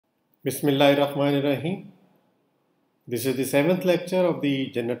Bismillahirrahmanirrahim. This is the seventh lecture of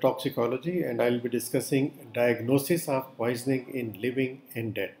the General Toxicology, and I'll be discussing diagnosis of poisoning in living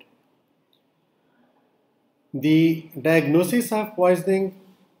and dead. The diagnosis of poisoning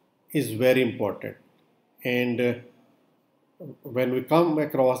is very important, and when we come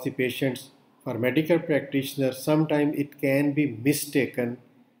across the patients for medical practitioners, sometimes it can be mistaken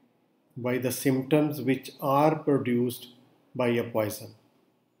by the symptoms which are produced by a poison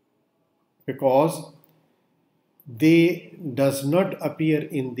because they does not appear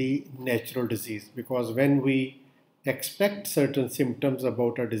in the natural disease, because when we expect certain symptoms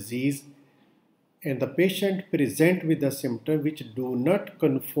about a disease and the patient present with a symptom which do not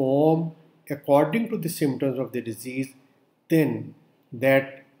conform according to the symptoms of the disease, then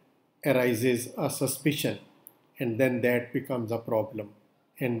that arises a suspicion, and then that becomes a problem.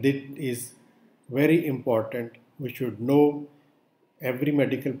 And it is very important. We should know, every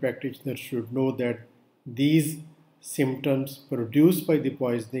medical practitioner should know that these symptoms produced by the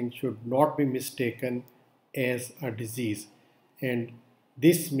poisoning should not be mistaken as a disease, and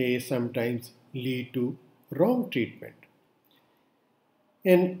this may sometimes lead to wrong treatment.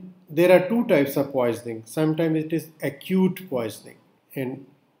 And there are two types of poisoning. Sometimes it is acute poisoning and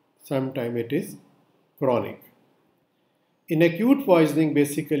sometimes it is chronic. In acute poisoning,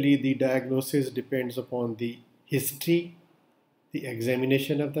 basically the diagnosis depends upon the history, the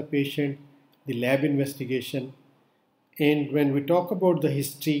examination of the patient, the lab investigation. And when we talk about the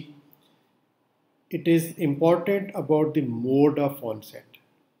history, it is important about the mode of onset,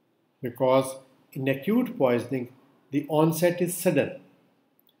 because in acute poisoning, the onset is sudden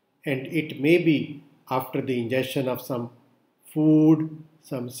and it may be after the ingestion of some food,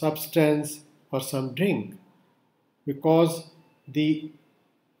 some substance, or some drink, because the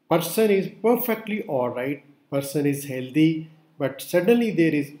person is perfectly alright, person is healthy, but suddenly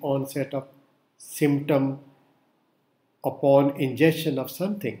there is onset of symptom upon ingestion of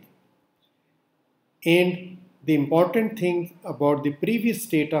something. And the important thing about the previous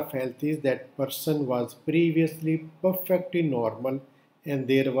state of health is that person was previously perfectly normal and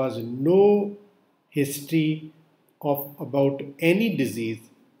there was no history of about any disease,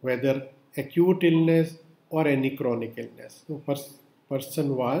 whether acute illness or any chronic illness. So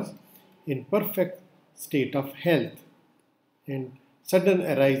person was in perfect state of health, and sudden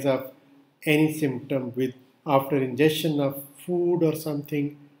arise of any symptom with after ingestion of food or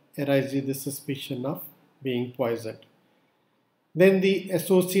something arises the suspicion of being poisoned. Then the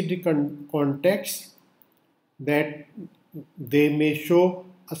associated contexts, that they may show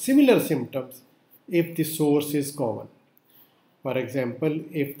a similar symptoms if the source is common. For example,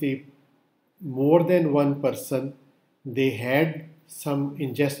 if the more than one person they had some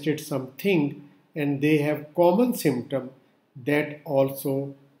ingested something and they have common symptom, that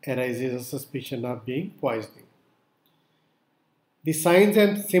also arises a suspicion of being poisoning. The signs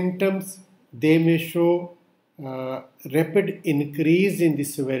and symptoms, they may show rapid increase in the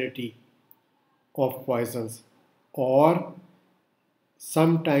severity of poisons, or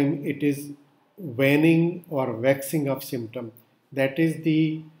sometime it is waning or waxing of symptom. That is,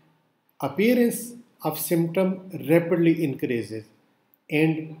 the appearance of symptom rapidly increases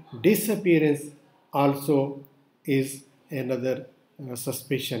and disappearance also is another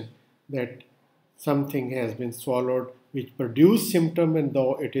suspicion that something has been swallowed which produced symptom and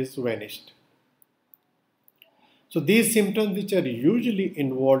though it is vanished. So these symptoms which are usually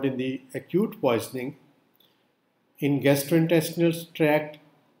involved in the acute poisoning, in gastrointestinal tract,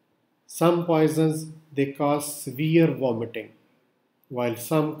 some poisons they cause severe vomiting, while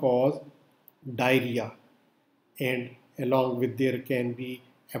some cause diarrhea, and along with there can be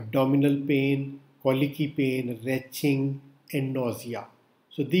abdominal pain, colicky pain, retching, and nausea.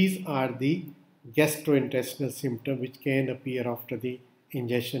 So these are the gastrointestinal symptoms which can appear after the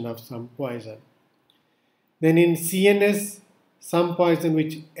ingestion of some poison. Then in CNS, some poison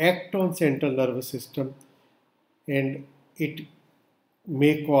which act on central nervous system, and it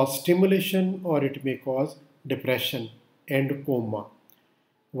may cause stimulation or it may cause depression and coma.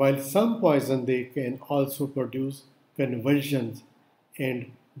 While some poison they can also produce convulsions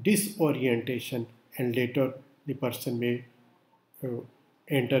and disorientation, and later the person may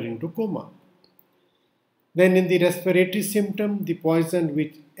enter into coma. Then in the respiratory symptom, the poison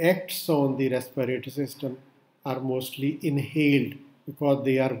which acts on the respiratory system are mostly inhaled because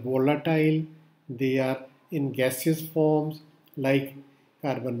they are volatile, they are in gaseous forms like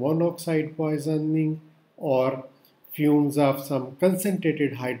carbon monoxide poisoning or fumes of some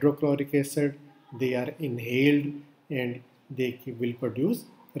concentrated hydrochloric acid. They are inhaled and they will produce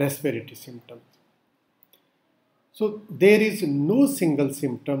respiratory symptoms. So there is no single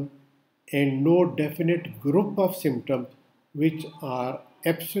symptom and no definite group of symptoms which are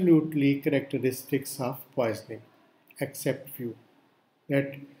absolutely characteristics of poisoning, except few.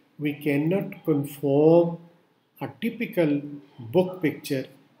 That we cannot conform a typical book picture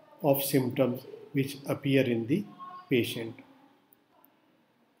of symptoms which appear in the patient.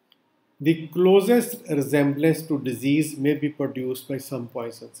 The closest resemblance to disease may be produced by some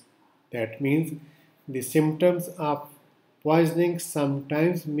poisons. That means the symptoms of poisoning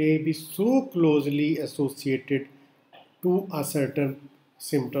sometimes may be so closely associated to a certain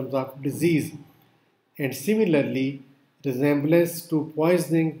symptoms of disease, and similarly resemblance to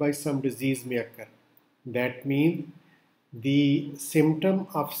poisoning by some disease may occur. That means the symptom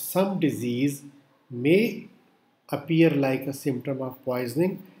of some disease may appear like a symptom of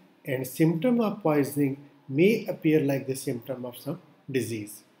poisoning, and symptom of poisoning may appear like the symptom of some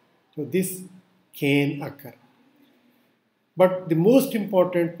disease. So this can occur. But the most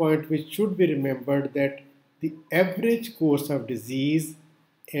important point which should be remembered, that the average course of disease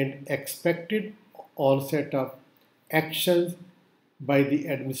and expected onset of actions by the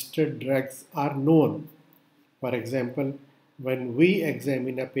administered drugs are known. For example, when we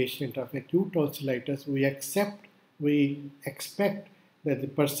examine a patient of acute tonsillitis, we expect that the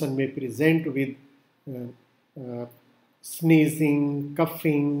person may present with sneezing,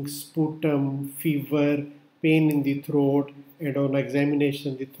 coughing, sputum, fever, pain in the throat, and on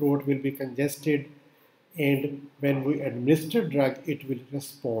examination the throat will be congested, and when we administer drug it will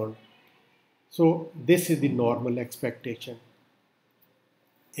respond. So this is the normal expectation,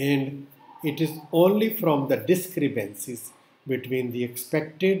 and it is only from the discrepancies between the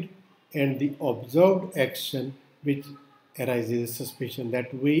expected and the observed action which arises a suspicion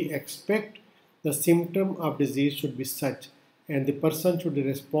that we expect the symptom of disease should be such and the person should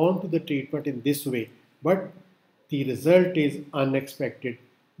respond to the treatment in this way, but the result is unexpected.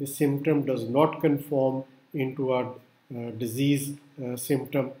 The symptom does not conform into a disease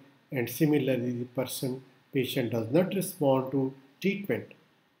symptom, and similarly the patient does not respond to treatment.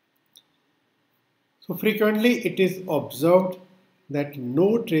 So frequently it is observed that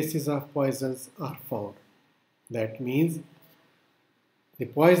no traces of poisons are found. That means the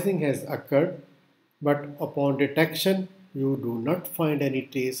poisoning has occurred, but upon detection you do not find any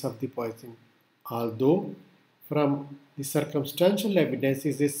trace of the poison, although from the circumstantial evidence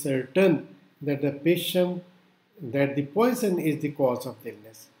it is certain that the poison is the cause of the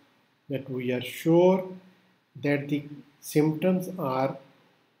illness, that we are sure that the symptoms are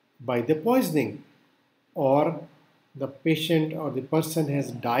by the poisoning, or the patient or the person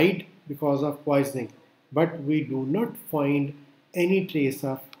has died because of poisoning, but we do not find any trace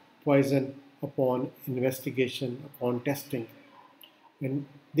of poison upon investigation, upon testing. And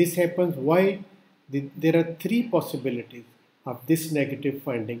this happens why? There are three possibilities of this negative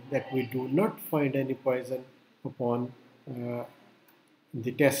finding, that we do not find any poison upon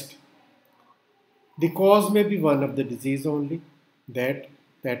the test. The cause may be one of the disease only, that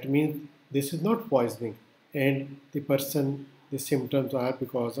means this is not poisoning and the symptoms are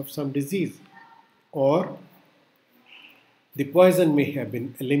because of some disease, or the poison may have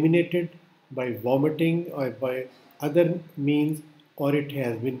been eliminated by vomiting or by other means, or it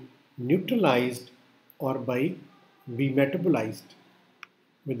has been neutralized or by be metabolized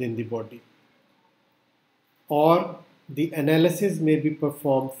within the body, or the analysis may be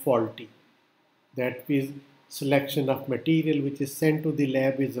performed faulty. That is, selection of material which is sent to the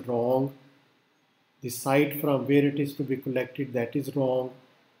lab is wrong, the site from where it is to be collected, that is wrong,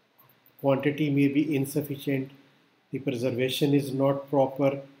 quantity may be insufficient, the preservation is not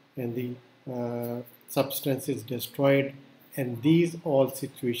proper, and the substance is destroyed, and these all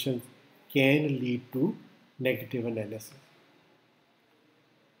situations can lead to negative analysis.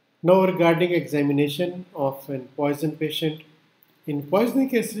 Now regarding examination of a poison patient, in poisoning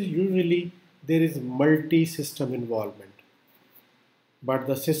cases usually there is multi-system involvement, but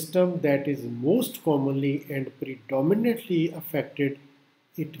the system that is most commonly and predominantly affected,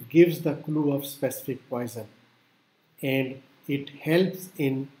 it gives the clue of specific poison and it helps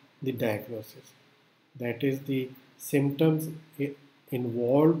in the diagnosis. That is, the symptoms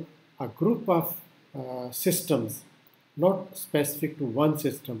involve a group of systems, not specific to one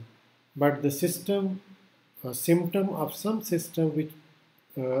system, but the symptom of some system which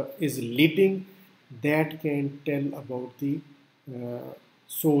is leading, that can tell about the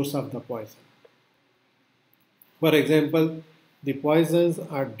source of the poison. For example, the poisons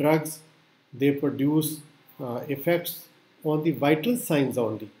are drugs, they produce effects on the vital signs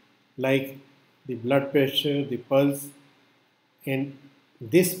only, like the blood pressure, the pulse, and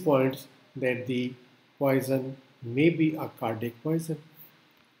this points that the poison may be a cardiac poison.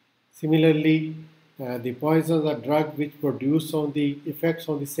 Similarly, the poisons are drugs which produce on the effects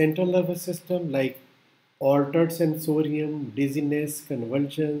on the central nervous system like altered sensorium, dizziness,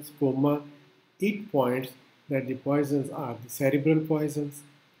 convulsions, coma. It points that the poisons are the cerebral poisons.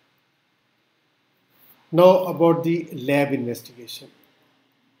 Now about the lab investigation.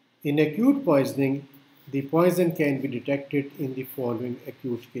 In acute poisoning, the poison can be detected in the following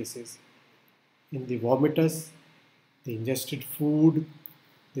acute cases: in the vomitus, the ingested food,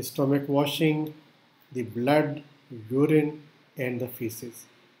 the stomach washing, the blood, urine, and the feces.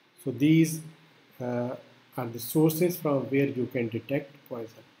 So these are the sources from where you can detect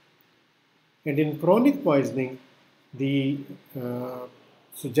poison. And in chronic poisoning, the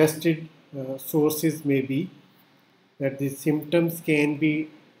suggested sources may be that the symptoms can be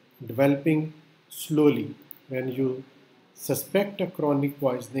developing slowly. When you suspect a chronic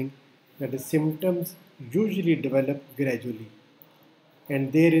poisoning, that the symptoms usually develop gradually,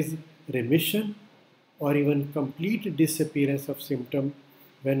 and there is remission or even complete disappearance of symptom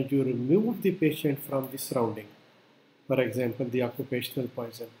when you remove the patient from the surrounding. For example, the occupational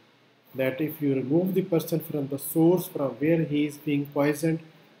poison. That if you remove the person from the source from where he is being poisoned,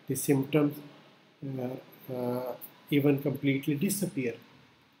 the symptoms even completely disappear.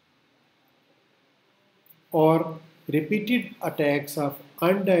 Or repeated attacks of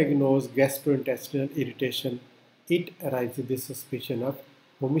undiagnosed gastrointestinal irritation, it arises the suspicion of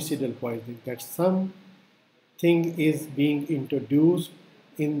homicidal poisoning, that something is being introduced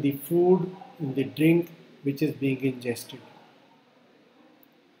in the food, in the drink which is being ingested.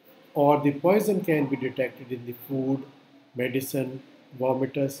 Or the poison can be detected in the food, medicine,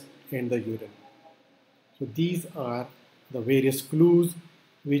 vomitus, and the urine. So these are the various clues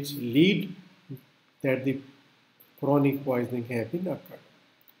which lead that the chronic poisoning have been occurred.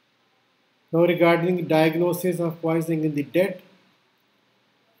 Now regarding diagnosis of poisoning in the dead,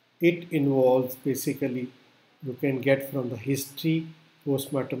 it involves basically you can get from the history,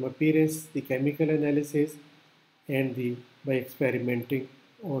 postmortem appearance, the chemical analysis, and the by experimenting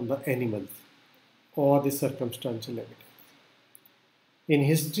on the animals or the circumstantial evidence. In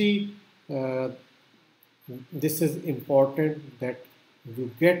history, uh, this is important that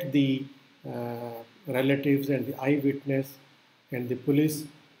you get the relatives and the eyewitness and the police,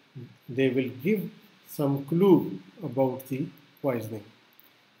 they will give some clue about the poisoning.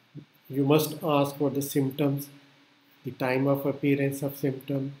 You must ask for the symptoms, the time of appearance of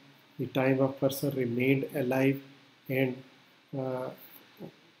symptom, the time of person remained alive, and uh,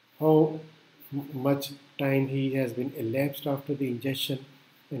 how much time he has been elapsed after the ingestion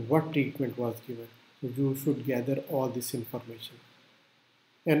and what treatment was given. So you should gather all this information.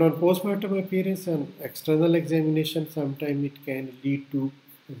 And on postmortem appearance and external examination, sometimes it can lead to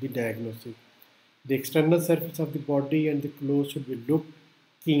the diagnosis. The external surface of the body and the clothes should be looked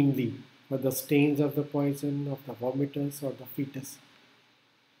keenly for the stains of the poison, of the vomitus, or the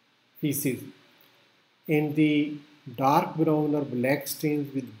feces. In the dark brown or black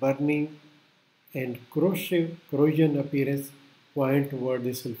stains with burning and corrosion appearance point toward the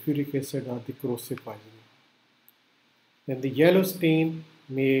sulfuric acid or the corrosive poisoning. Then the yellow stain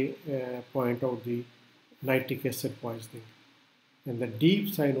may point out the nitric acid poisoning. And the deep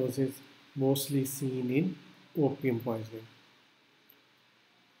cyanosis mostly seen in opium poisoning.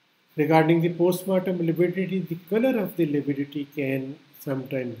 Regarding the postmortem lividity, the color of the lividity can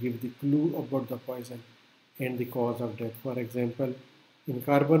sometimes give the clue about the poison and the cause of death. For example, in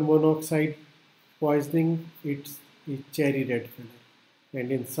carbon monoxide poisoning, it's a cherry red color,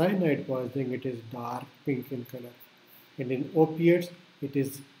 and in cyanide poisoning, it is dark pink in color, and in opiates, it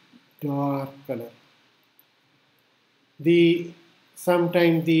is dark color. The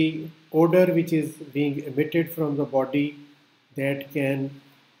sometimes the odor which is being emitted from the body, that can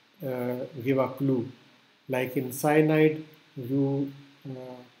give a clue. Like in cyanide, you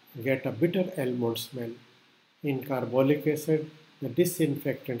get a bitter almond smell. In carbolic acid, the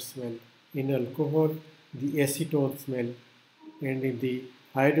disinfectant smell. In alcohol, the acetone smell. And in the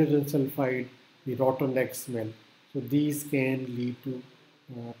hydrogen sulfide, the rotten egg smell. So these can lead to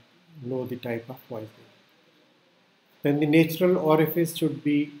know the type of poisoning. Then the natural orifice should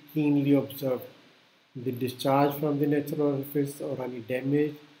be keenly observed. The discharge from the natural orifice or any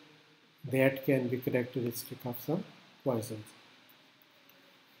damage, that can be characteristic of some poisons.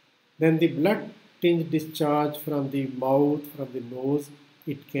 Then the blood tinged discharge from the mouth, from the nose,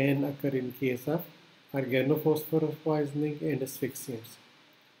 it can occur in case of organophosphorus poisoning and asphyxiants.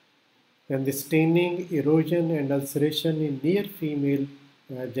 Then the staining, erosion and ulceration in near female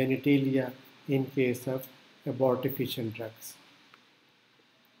genitalia in case of abortifacient drugs.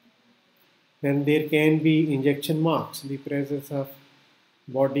 Then there can be injection marks, the presence of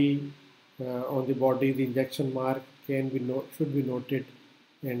body on the body, the injection mark should be noted,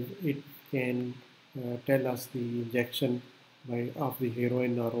 and it can tell us the injection of the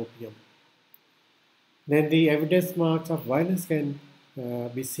heroin or opium. Then the evidence marks of violence can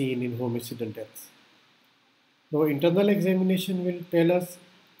be seen in homicidal deaths. Now, internal examination will tell us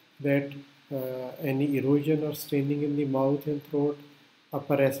that any erosion or staining in the mouth and throat,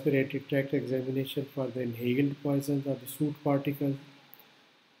 upper respiratory tract examination for the inhaled poisons or the soot particles,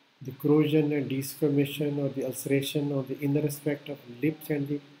 the corrosion and desquamation or the ulceration of the inner aspect of lips and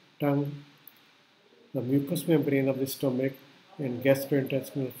the tongue, the mucous membrane of the stomach, and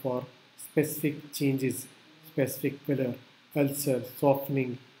gastrointestinal for specific changes, specific color, ulcer,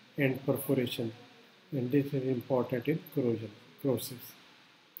 softening, and perforation. And this is important in corrosives.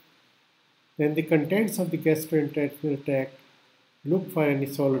 Then the contents of the gastrointestinal tract, look for any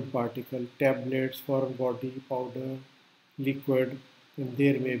solid particle, tablets, foreign body, powder, liquid, and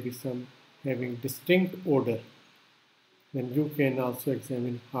there may be some having distinct odor. Then you can also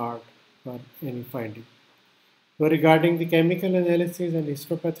examine heart for any finding. So regarding the chemical analysis and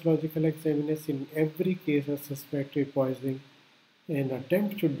histopathological examination, in every case of suspected poisoning, an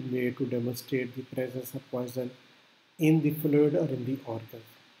attempt should be made to demonstrate the presence of poison in the fluid or in the organs.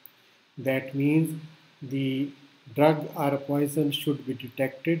 That means the drug or poison should be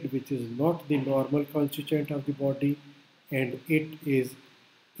detected, which is not the normal constituent of the body, and it is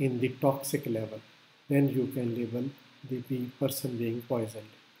in the toxic level. Then you can label the person being poisoned.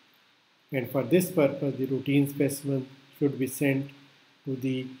 And for this purpose, the routine specimen should be sent to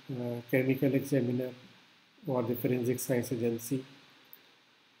the chemical examiner or the forensic science agency.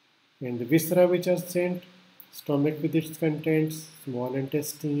 And the viscera which are sent, stomach with its contents, small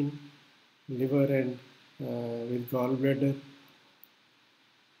intestine, liver and with gallbladder,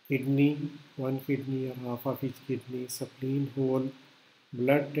 kidney, one kidney or half of each kidney, spleen whole,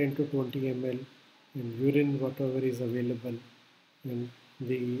 blood 10 to 20 ml, and urine whatever is available, and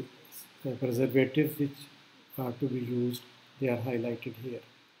the preservatives which are to be used, they are highlighted here.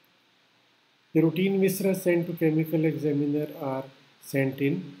 The routine viscera sent to chemical examiner are sent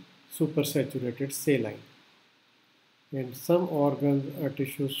in supersaturated saline, and some organs or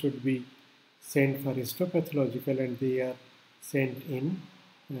tissues should be sent for histopathological, and they are sent in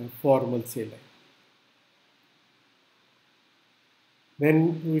formal saline.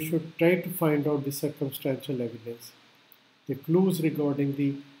 Then we should try to find out the circumstantial evidence, the clues regarding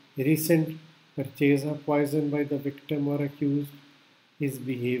the recent purchase of poison by the victim or accused, his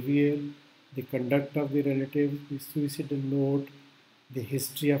behavior, the conduct of the relatives, the suicidal note, the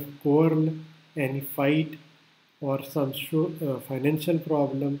history of quarrel, any fight, or some financial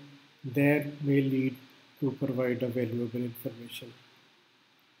problem that may lead to provide a valuable information.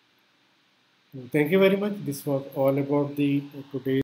 Thank you very much. This was all about the today's